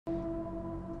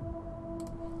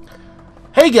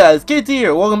Hey guys, KT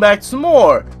here. Welcome back to some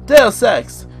more Deus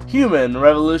Ex Human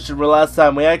Revolution. Where last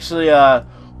time we actually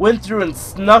went through and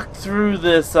snuck through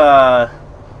this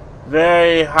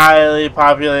very highly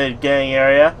populated gang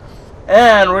area,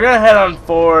 and we're gonna head on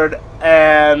forward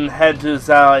and head to the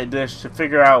satellite dish to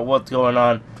figure out what's going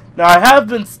on. Now I have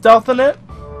been stealthing it,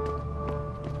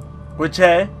 which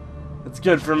hey, it's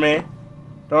good for me.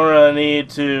 Don't really need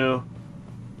to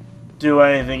do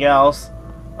anything else.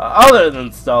 Other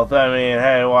than stealth, I mean,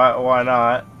 hey, why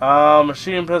not?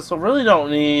 Machine pistol, really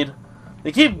don't need.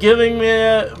 They keep giving me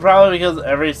it, probably because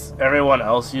everyone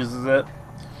else uses it.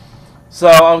 So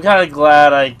I'm kind of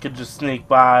glad I could just sneak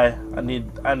by. I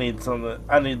need them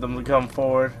to come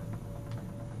forward.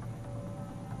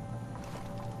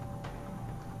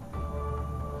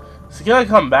 Is he gonna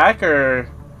come back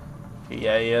or?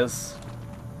 Yeah, he is.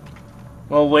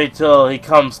 We'll wait till he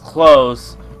comes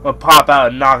close. I'm gonna pop out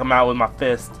and knock him out with my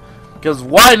fist. Because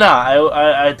why not?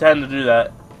 I tend to do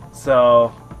that.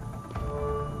 So.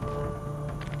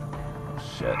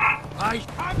 Shit.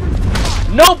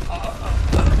 Nope!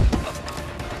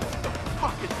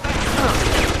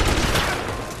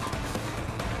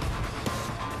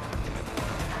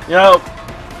 Nope.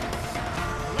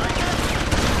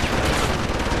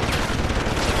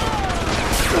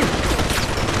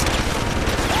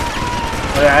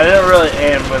 Yeah, I didn't really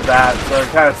aim with that, so it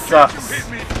kind of sucks.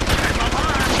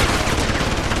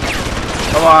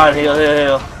 Come on, heal, heal,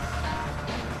 heal.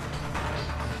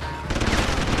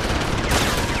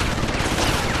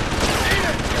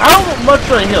 How much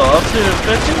do I heal? Up to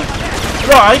 50?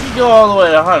 No, I can go all the way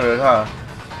to 100, huh?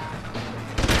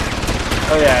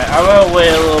 Okay, I'm gonna wait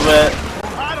a little bit.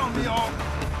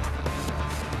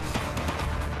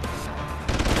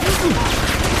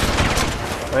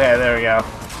 Okay, there we go.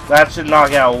 That should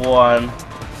knock out one.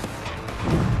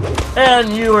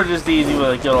 And you were just easy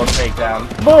with a good old takedown.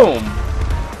 Boom!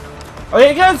 Okay,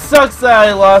 it kind of sucks that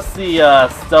I lost the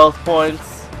stealth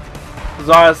points. Because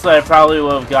honestly, I probably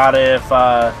would have got it if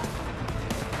I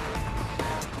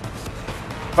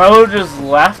would have just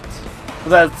left.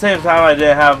 But at the same time, I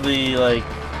didn't have the, like,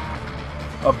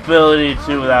 ability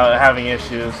to without having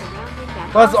issues.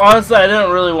 Plus, honestly, I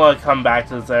didn't really want to come back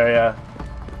to this area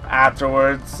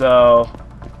afterwards, so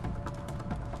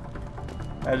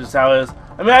that's just how it is.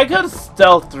 I mean, I could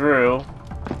stealth through,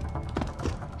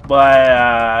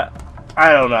 but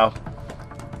I don't know.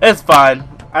 It's fine.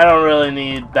 I don't really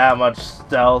need that much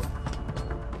stealth.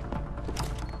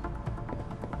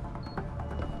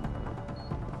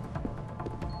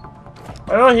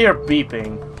 I don't hear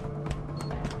beeping.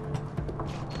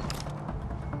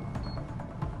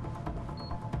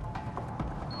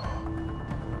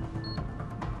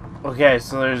 Okay,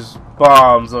 so there's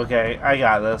bombs. Okay, I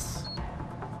got this.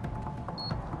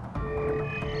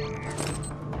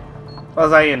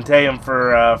 Plus, I can take them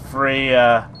for free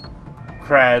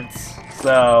creds.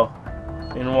 So,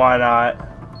 I mean, why not?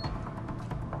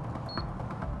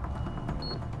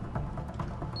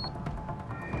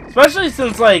 Especially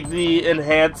since, like, the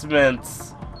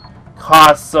enhancements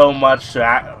cost so much to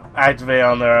activate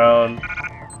on their own.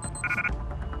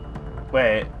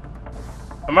 Wait.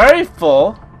 Am I already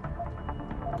full?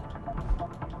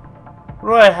 What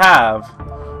do I have?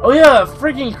 Oh yeah, that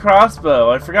freaking crossbow.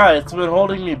 I forgot, it's been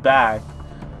holding me back.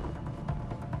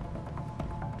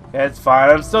 Yeah, it's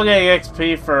fine. I'm still getting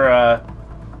XP for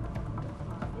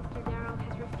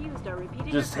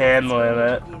just handling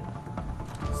it.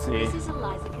 Let's see. This is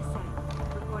Eliza Cassette,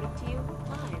 reporting to you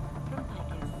live from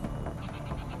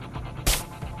Picus.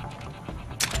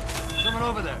 Coming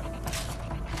over there.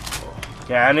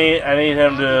 Okay, I need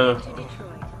him to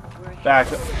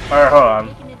back. Or hold on.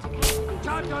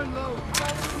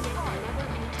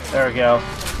 There we go.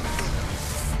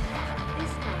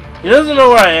 He doesn't know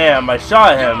where I am. I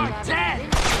shot him.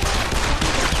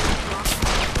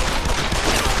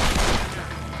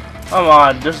 Come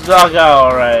on, just knock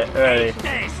out alright. Ready.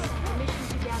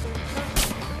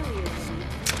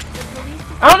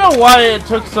 I don't know why it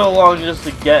took so long just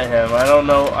to get him. I don't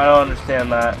know. I don't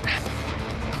understand that.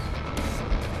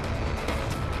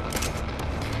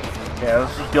 Yeah,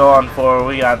 let's just go on forward.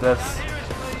 We got this.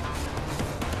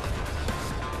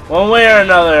 One way or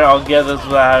another, I'll get this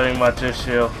without having much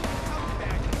issue.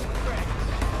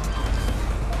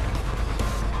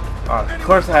 Oh, of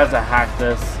course I have to hack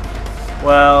this.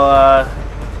 Well,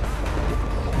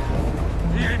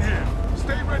 He ain't here.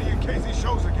 Stay ready in case he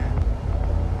shows again.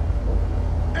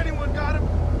 Anyone got him?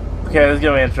 okay, this is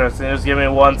gonna be interesting. Just give me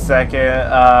 1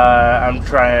 second. I'm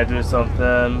trying to do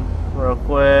something real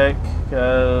quick,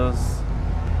 because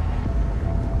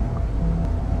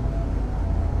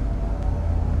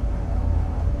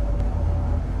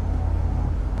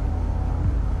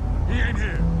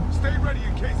Stay ready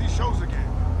in case he shows again.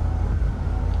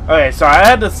 Okay, so I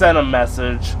had to send a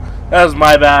message. That was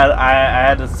my bad. I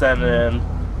had to send it in.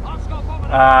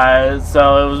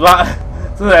 So it was my...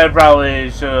 So I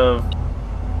probably should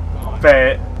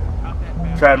have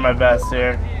tried my best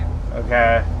here.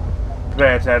 Okay.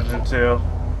 Pay attention to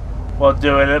while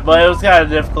doing it. But it was kind of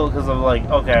difficult because I'm like,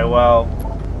 okay, well,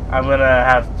 I'm going to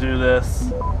have to do this.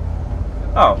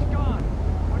 Oh.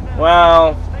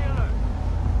 Well...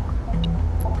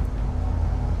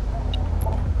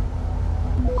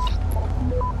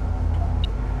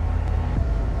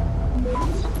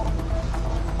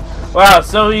 Wow,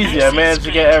 so easy. I managed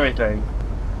to get everything.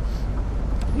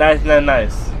 Nice, nice,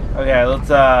 nice. Okay, let's,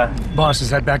 Boss, is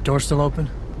that back door still open?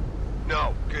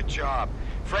 No, good job.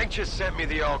 Frank just sent me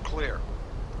the all clear.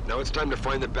 Now it's time to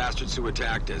find the bastards who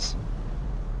attacked us.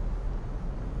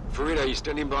 Farida, you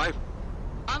standing by?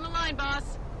 On the line,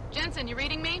 boss. Jensen, you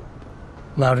reading me?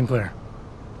 Loud and clear.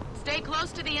 Stay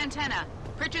close to the antenna.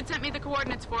 Pritchard sent me the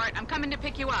coordinates for it. I'm coming to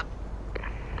pick you up.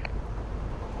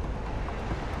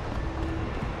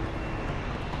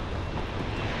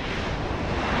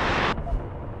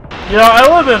 You know, I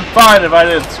would have been fine if I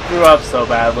didn't screw up so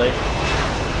badly.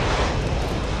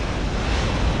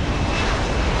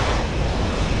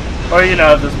 Or, you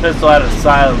know, if this pistol had a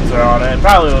silencer on it, it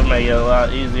probably would make it a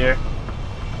lot easier.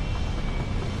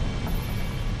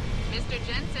 Mr.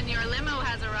 Jensen, your limo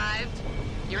has arrived.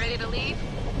 You ready to leave?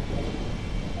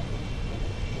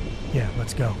 Yeah,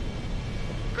 let's go.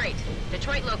 Great.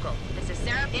 Detroit local. This is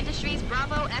Sarif Industries,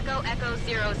 Bravo Echo Echo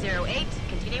 008.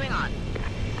 Continuing on.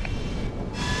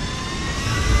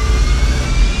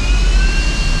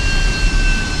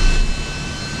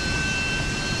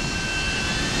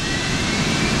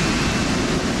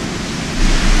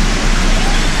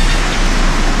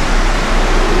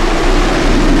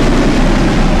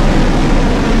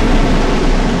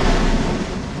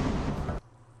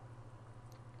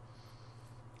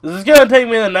 Is this gonna take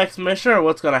me to the next mission, or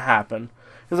what's gonna happen?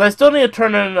 Because I still need to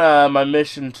turn in my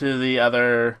mission to the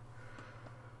other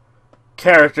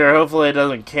character. Hopefully it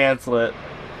doesn't cancel it.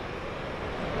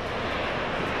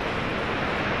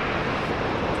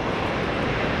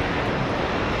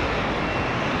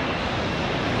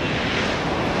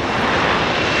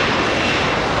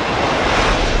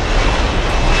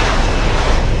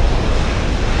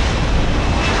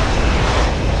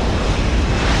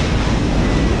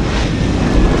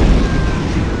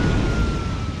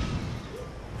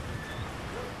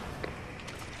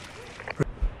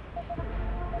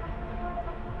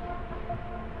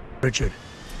 Richard,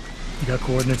 you got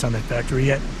coordinates on that factory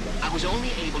yet? I was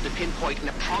only able to pinpoint an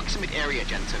approximate area,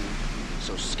 Jensen.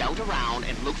 So scout around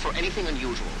and look for anything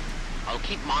unusual. I'll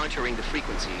keep monitoring the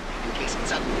frequency in case it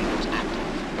suddenly goes active.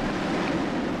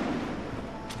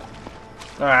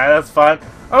 Alright, that's fine.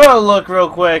 I'm gonna look real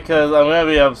quick because I'm gonna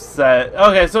be upset.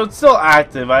 Okay, so it's still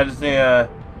active. I just need to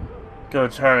go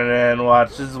turn it in.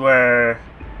 Watch. This is where it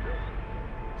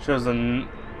shows an...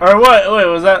 Or what? Wait,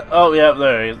 was that? Oh, yeah,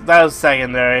 there it is. That was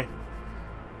secondary.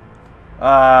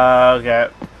 Okay.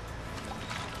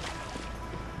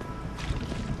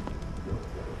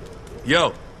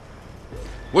 Yo,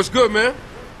 what's good, man?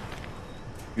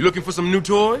 You looking for some new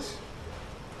toys?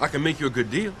 I can make you a good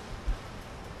deal.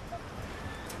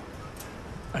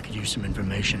 I could use some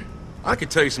information. I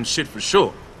could tell you some shit for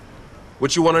sure.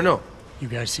 What you want to know? You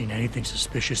guys seen anything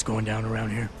suspicious going down around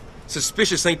here?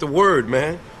 Suspicious ain't the word,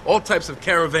 man. All types of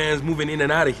caravans moving in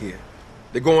and out of here.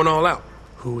 They're going all out.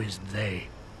 Who is they?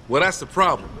 Well, that's the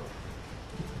problem.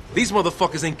 These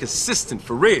motherfuckers ain't consistent,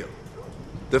 for real.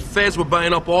 The feds were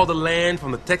buying up all the land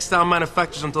from the textile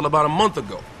manufacturers until about a month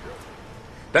ago.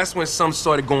 That's when some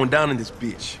started going down in this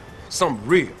bitch. Something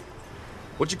real.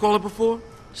 What you call it before?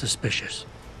 Suspicious.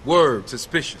 Word,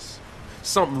 suspicious.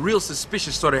 Something real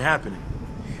suspicious started happening.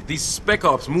 These spec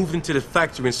ops moved into the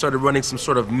factory and started running some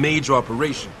sort of major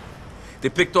operation. They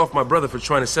picked off my brother for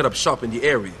trying to set up shop in the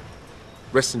area.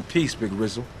 Rest in peace, Big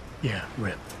Rizzle. Yeah,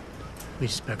 rip.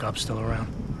 These spec ops still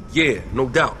around? Yeah, no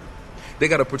doubt. They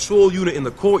got a patrol unit in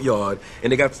the courtyard,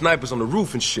 and they got snipers on the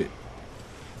roof and shit.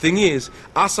 Thing is,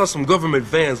 I saw some government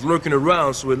vans lurking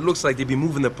around, so it looks like they'd be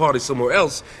moving the party somewhere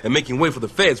else and making way for the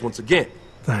feds once again.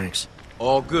 Thanks.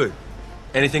 All good.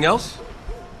 Anything else?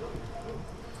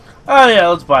 Oh yeah,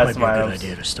 let's buy Might some be a good items.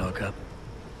 idea to stock up.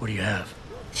 What do you have?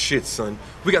 Shit, son.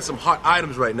 We got some hot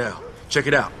items right now. Check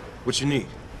it out. What you need?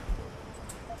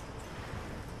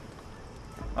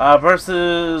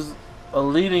 Versus a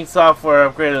leading software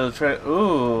upgrade of the train.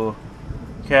 Ooh.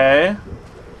 Okay.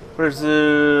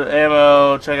 Versus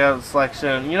ammo, check out the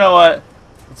selection. You know what?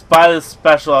 Let's buy this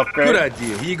special upgrade. Good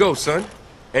idea. Here you go, son.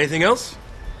 Anything else?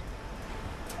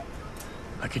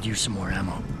 I could use some more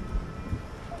ammo.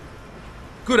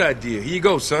 Good idea. Here you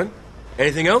go, son.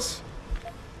 Anything else?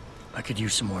 I could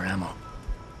use some more ammo.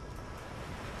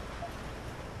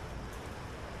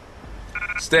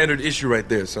 Standard issue right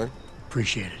there, son.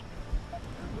 Appreciate it.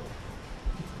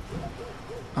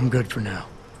 I'm good for now.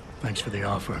 Thanks for the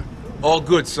offer. All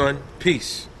good, son.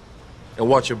 Peace. And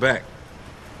watch your back.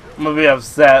 I'm gonna be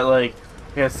upset, like...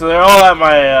 Okay, so they're all at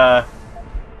my,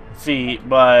 feet,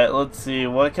 but let's see,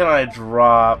 what can I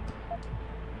drop?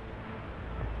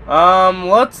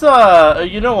 Let's,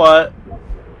 you know what?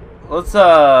 Let's,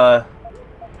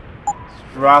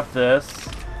 drop this.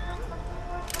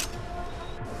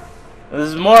 This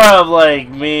is more of, like,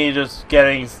 me just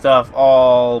getting stuff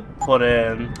all put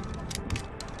in.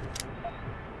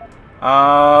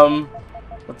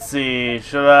 Let's see,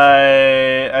 should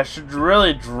I should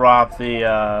really drop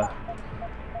the,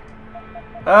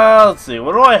 let's see,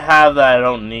 what do I have that I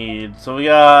don't need? So we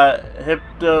got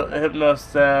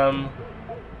Hypnostem.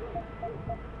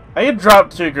 I could drop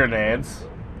 2 grenades.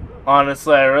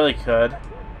 Honestly, I really could.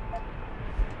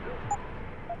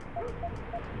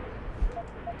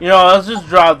 You know, let's just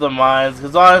drop the mines,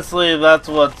 because honestly, that's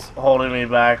what's holding me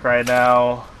back right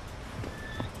now.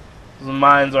 The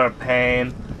mines are a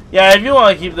pain. Yeah, if you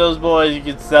want to keep those boys, you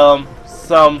can sell them.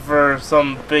 Some for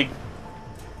some big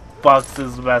bucks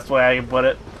is the best way I can put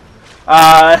it.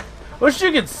 Wish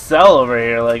you could sell over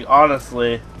here, like,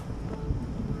 honestly.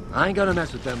 I ain't gonna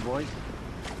mess with them, boys.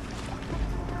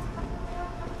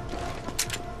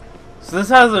 So this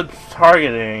has a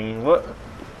targeting.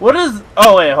 What is...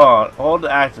 Oh, wait, hold on. Hold to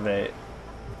activate.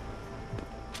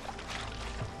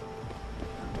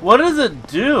 What does it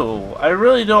do? I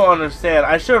really don't understand.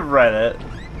 I should have read it.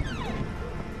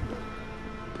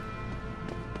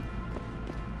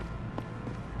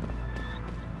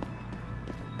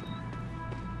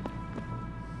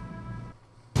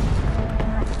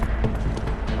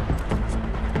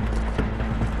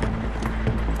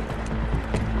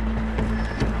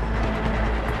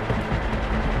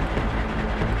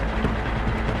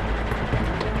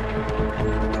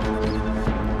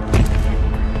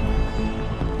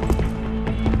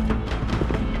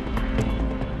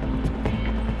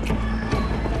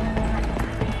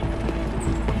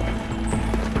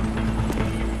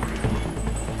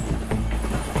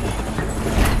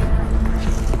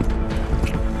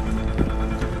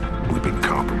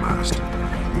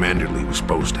 Manderley was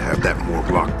supposed to have that morgue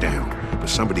locked down, but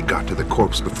somebody got to the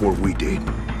corpse before we did.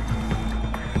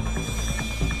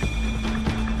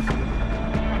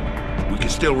 We can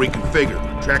still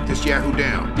reconfigure, track this Yahoo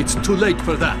down. It's too late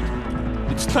for that.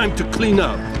 It's time to clean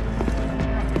up.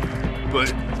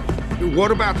 But what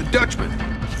about the Dutchman?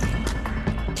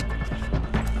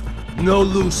 No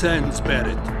loose ends,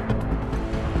 Barrett.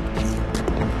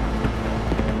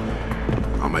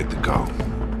 I'll make the call.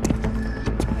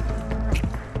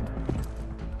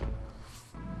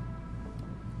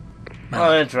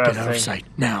 Oh, interesting. Get out of sight,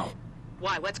 now.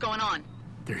 Why? What's going on?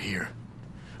 They're here.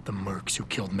 The mercs who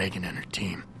killed Megan and her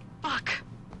team. Fuck.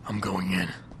 I'm going in.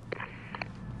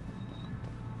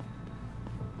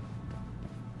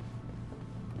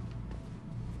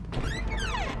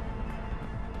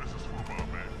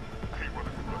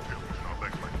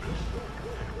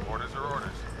 Orders are orders.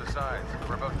 Besides,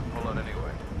 we're about to pull out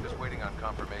anyway. Just waiting on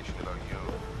confirmation about you.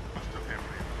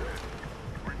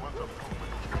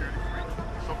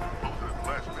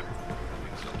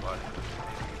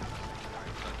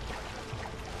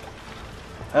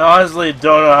 I honestly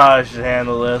don't know how I should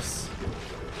handle this.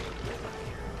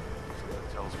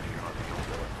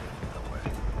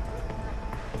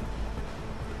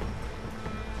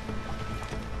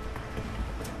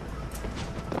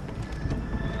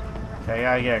 Okay, I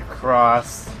gotta get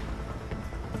across.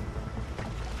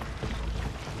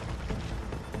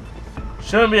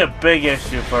 Shouldn't be a big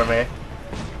issue for me.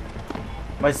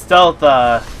 My stealth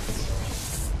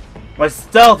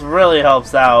really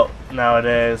helps out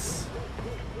nowadays.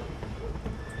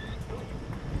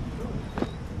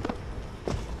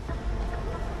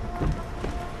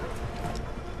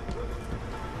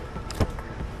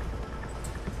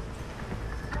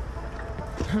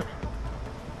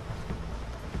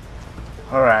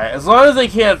 Alright, as long as they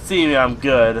can't see me, I'm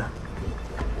good.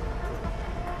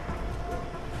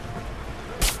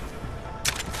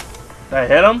 Did I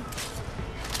hit him?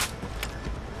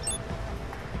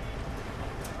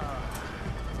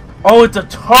 Oh, it's a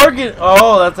target!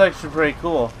 Oh, that's actually pretty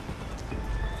cool.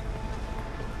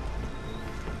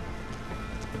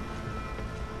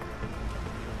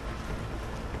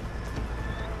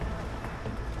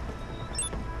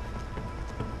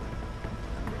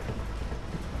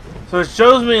 So it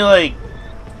shows me, like,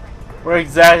 where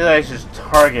exactly I should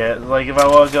target. Like, if I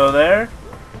want to go there.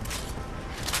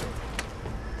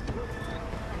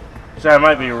 So I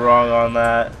might be wrong on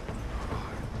that.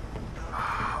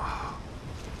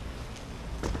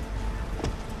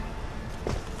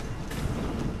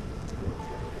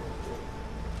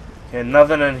 Okay,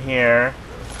 nothing in here.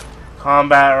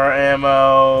 Combat or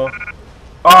ammo.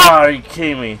 Oh, are you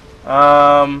kidding me?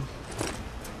 Pocket.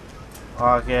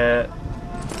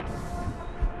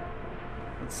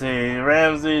 Let's see.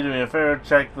 Ramsey, do me a favor,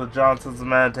 check the Johnsons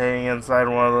meditating inside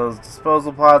one of those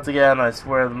disposal pods again. I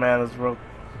swear the man is broke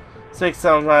 6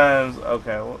 sometimes.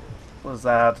 Okay, what does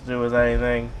that have to do with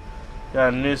anything?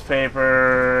 Got a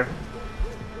newspaper.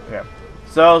 Okay.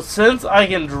 So, since I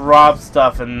can drop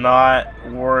stuff and not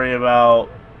worry about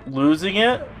losing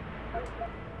it,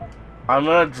 I'm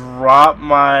gonna drop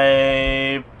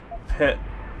my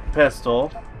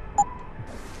pistol.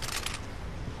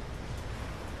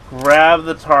 Grab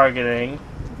the targeting.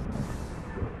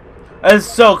 It's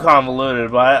so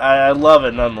convoluted, but I love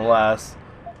it nonetheless.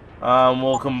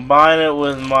 We'll combine it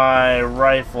with my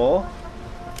rifle.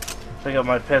 Pick up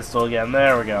my pistol again.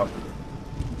 There we go.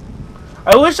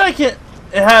 I wish it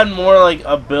had more like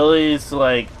abilities to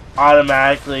like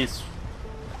automatically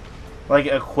like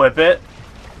equip it,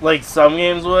 like some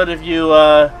games would if you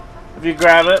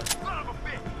grab it.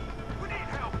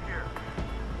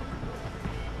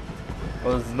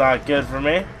 Well, this is not good for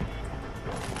me.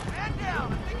 Man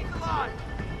down. I think he's alive.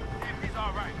 See if he's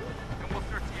all right. Then we'll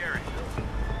search the area.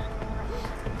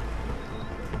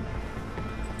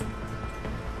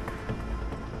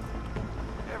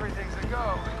 Everything's a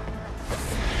go.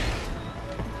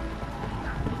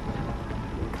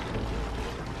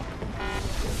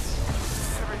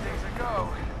 Everything's a go.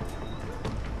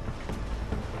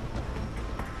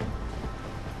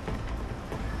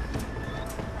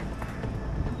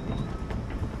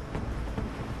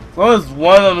 As long as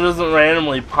one of them doesn't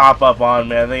randomly pop up on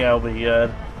me, I think I'll be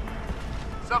good.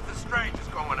 Something strange is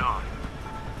going on.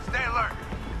 Stay alert.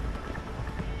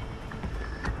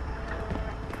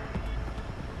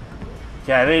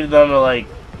 Okay, I need them to like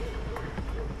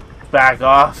back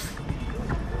off.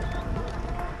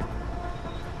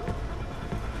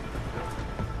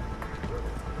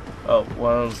 Oh,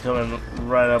 one of them's coming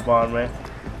right up on me.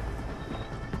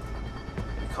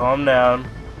 Calm down.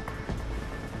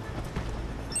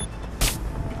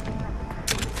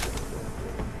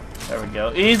 There we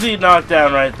go. Easy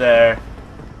knockdown right there.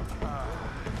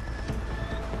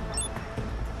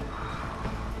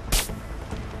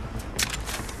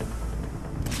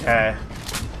 Okay.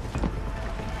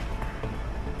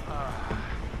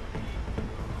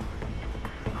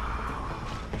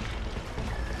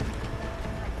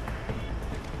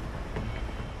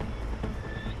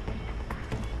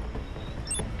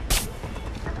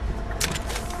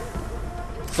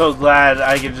 So glad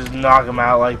I could just knock him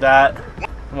out like that.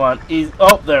 Come on, easy.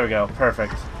 Oh, there we go.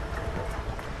 Perfect.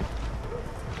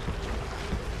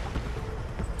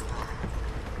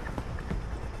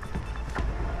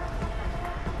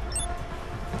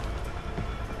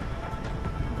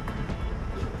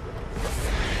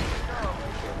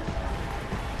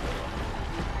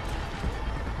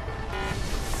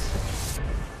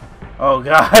 Oh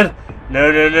God.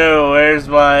 No, no, no. Where's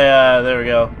my, there we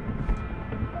go.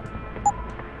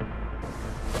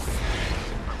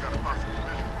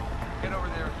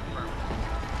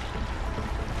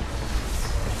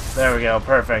 There we go,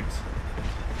 perfect.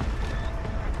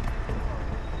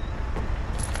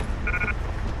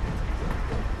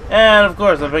 And of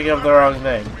course, I'm picking up the wrong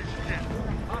thing.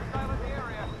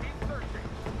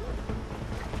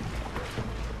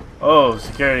 Oh,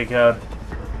 security code.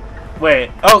 Wait,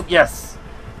 oh, yes.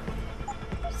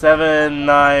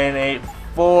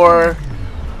 7984.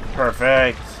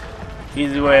 Perfect.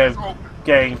 Easy way of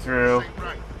getting through.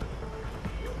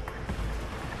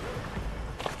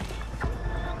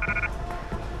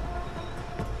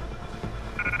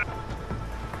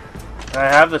 Can I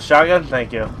have the shotgun?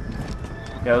 Thank you.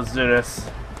 Yeah, let's do this.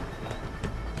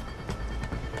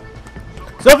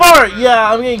 So far,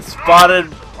 yeah, I'm getting spotted,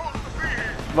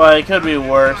 but it could be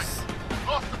worse.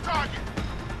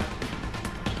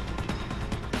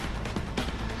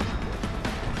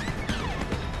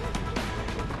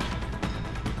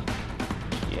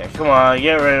 Yeah, come on,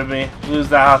 get rid of me. Lose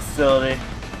that hostility.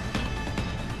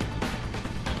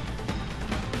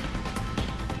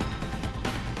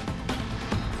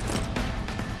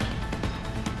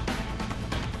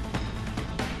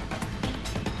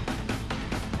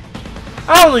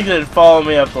 I don't think they'd follow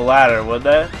me up the ladder, would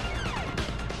they?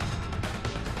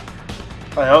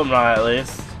 I hope not, at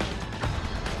least.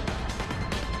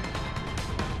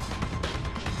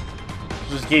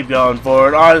 Just keep going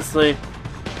forward. Honestly,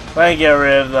 if I can get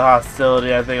rid of the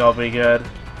hostility, I think I'll be good.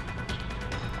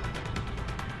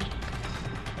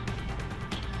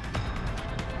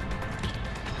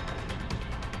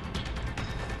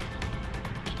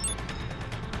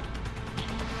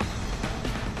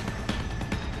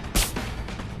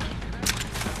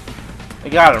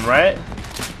 got him, right?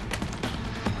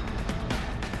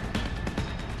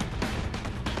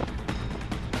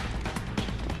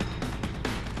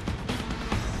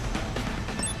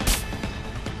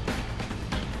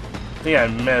 I think I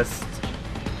missed.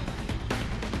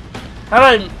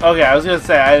 How did I... Okay, I was gonna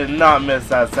say, I did not miss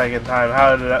that second time.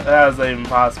 How is that even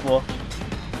possible?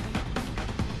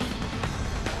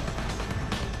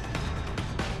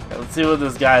 Okay, let's see what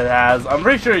this guy has. I'm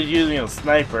pretty sure he's using a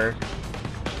sniper.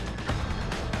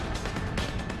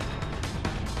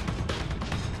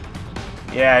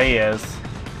 Yeah, he is.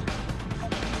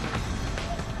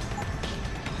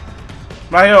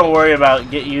 I'm not gonna worry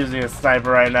about using a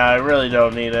sniper right now. I really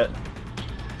don't need it.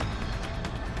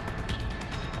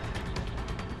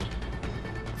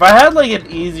 If I had like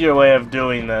an easier way of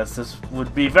doing this, this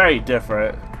would be very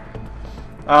different.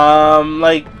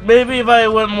 Like maybe if I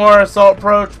went more assault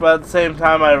approach, but at the same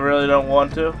time I really don't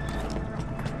want to.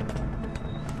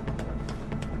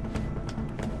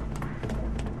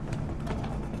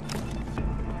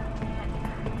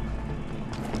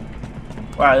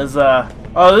 Wow, this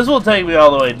oh, this will take me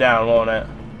all the way down, won't it?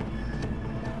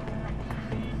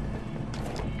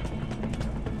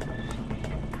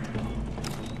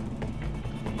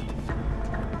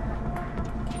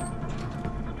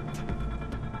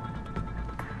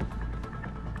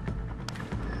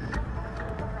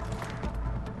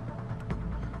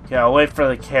 Okay, I'll wait for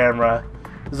the camera.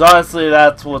 Because honestly,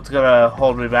 that's what's gonna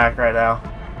hold me back right now.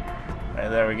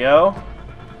 Alright, there we go.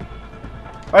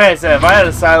 Like I said, if I had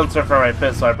a silencer for my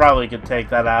pistol, I probably could take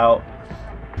that out.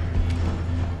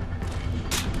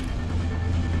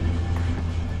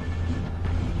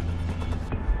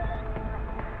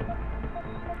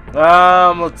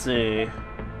 Let's see. I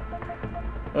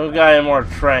don't got any more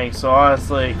tranks, so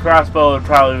honestly, crossbow would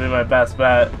probably be my best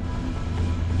bet.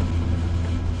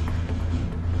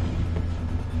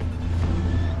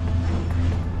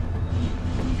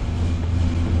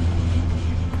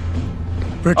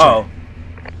 Richard, oh.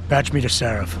 Patch me to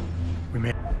Sarif. We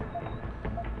may.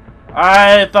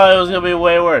 I thought it was gonna be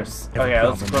way worse. Okay,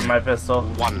 let's equip my pistol.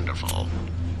 Wonderful.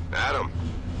 Adam,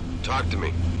 talk to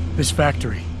me. This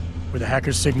factory, where the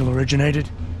hacker's signal originated,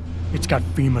 it's got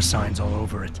FEMA signs all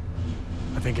over it.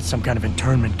 I think it's some kind of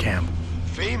internment camp.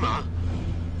 FEMA?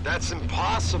 That's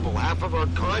impossible. Half of our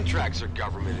contracts are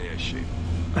government issued.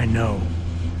 I know,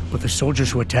 but the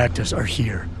soldiers who attacked us are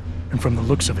here. And from the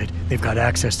looks of it, they've got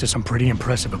access to some pretty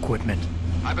impressive equipment.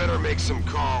 I better make some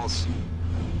calls.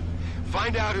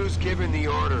 Find out who's giving the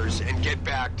orders and get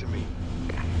back to me.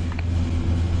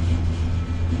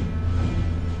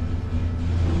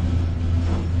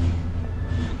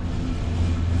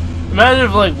 Imagine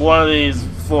if like one of these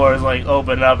floors like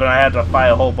opened up and I had to fight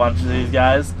a whole bunch of these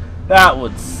guys. That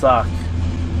would suck.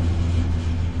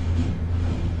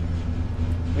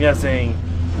 I'm guessing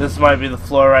this might be the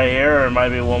floor right here, or it might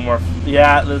be one more.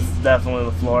 Yeah, this is definitely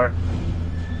the floor.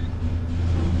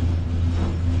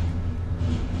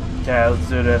 Okay, let's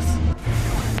do this.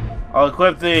 I'll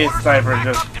equip the sniper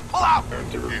just. Pull out!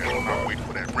 I'll wait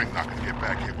for that ring knocker to get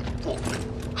back here with the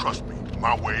forklift. Trust me,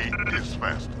 my way is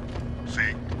faster.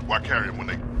 See, why carry him when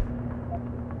they...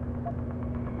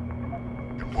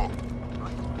 And whoa.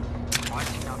 Why is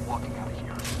he not walking out of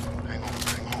here? Hang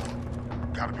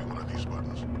on. Gotta be one of these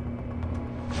buttons.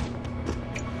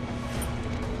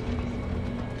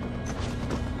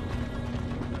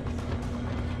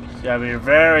 Gotta be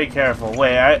very careful.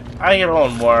 Wait, I can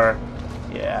hold more.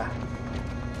 Yeah.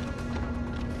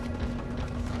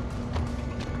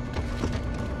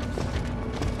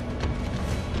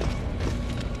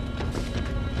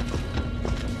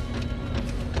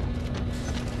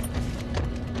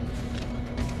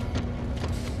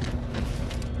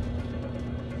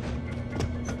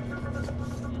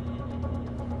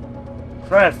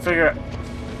 Trying to figure out.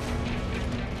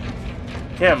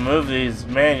 Can't move these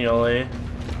manually.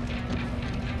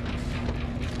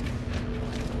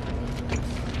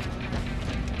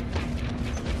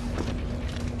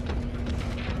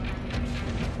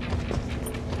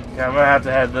 Okay, I'm gonna have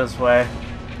to head this way.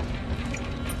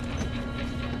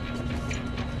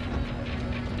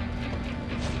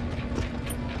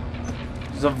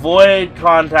 Just avoid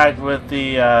contact with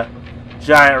the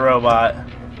giant robot.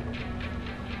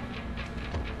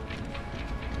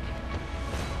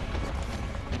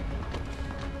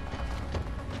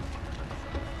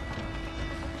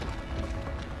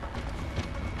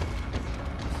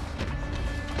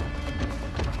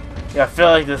 Yeah, I feel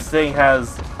like this thing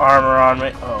has armor on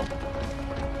me. Oh.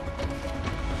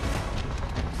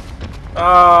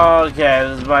 Okay,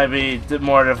 this might be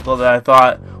more difficult than I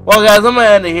thought. Well, guys, I'm going to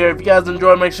end it here. If you guys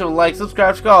enjoyed, make sure to like,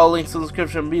 subscribe, all links in the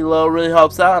description below. It really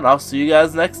helps out, and I'll see you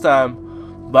guys next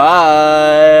time.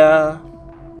 Bye.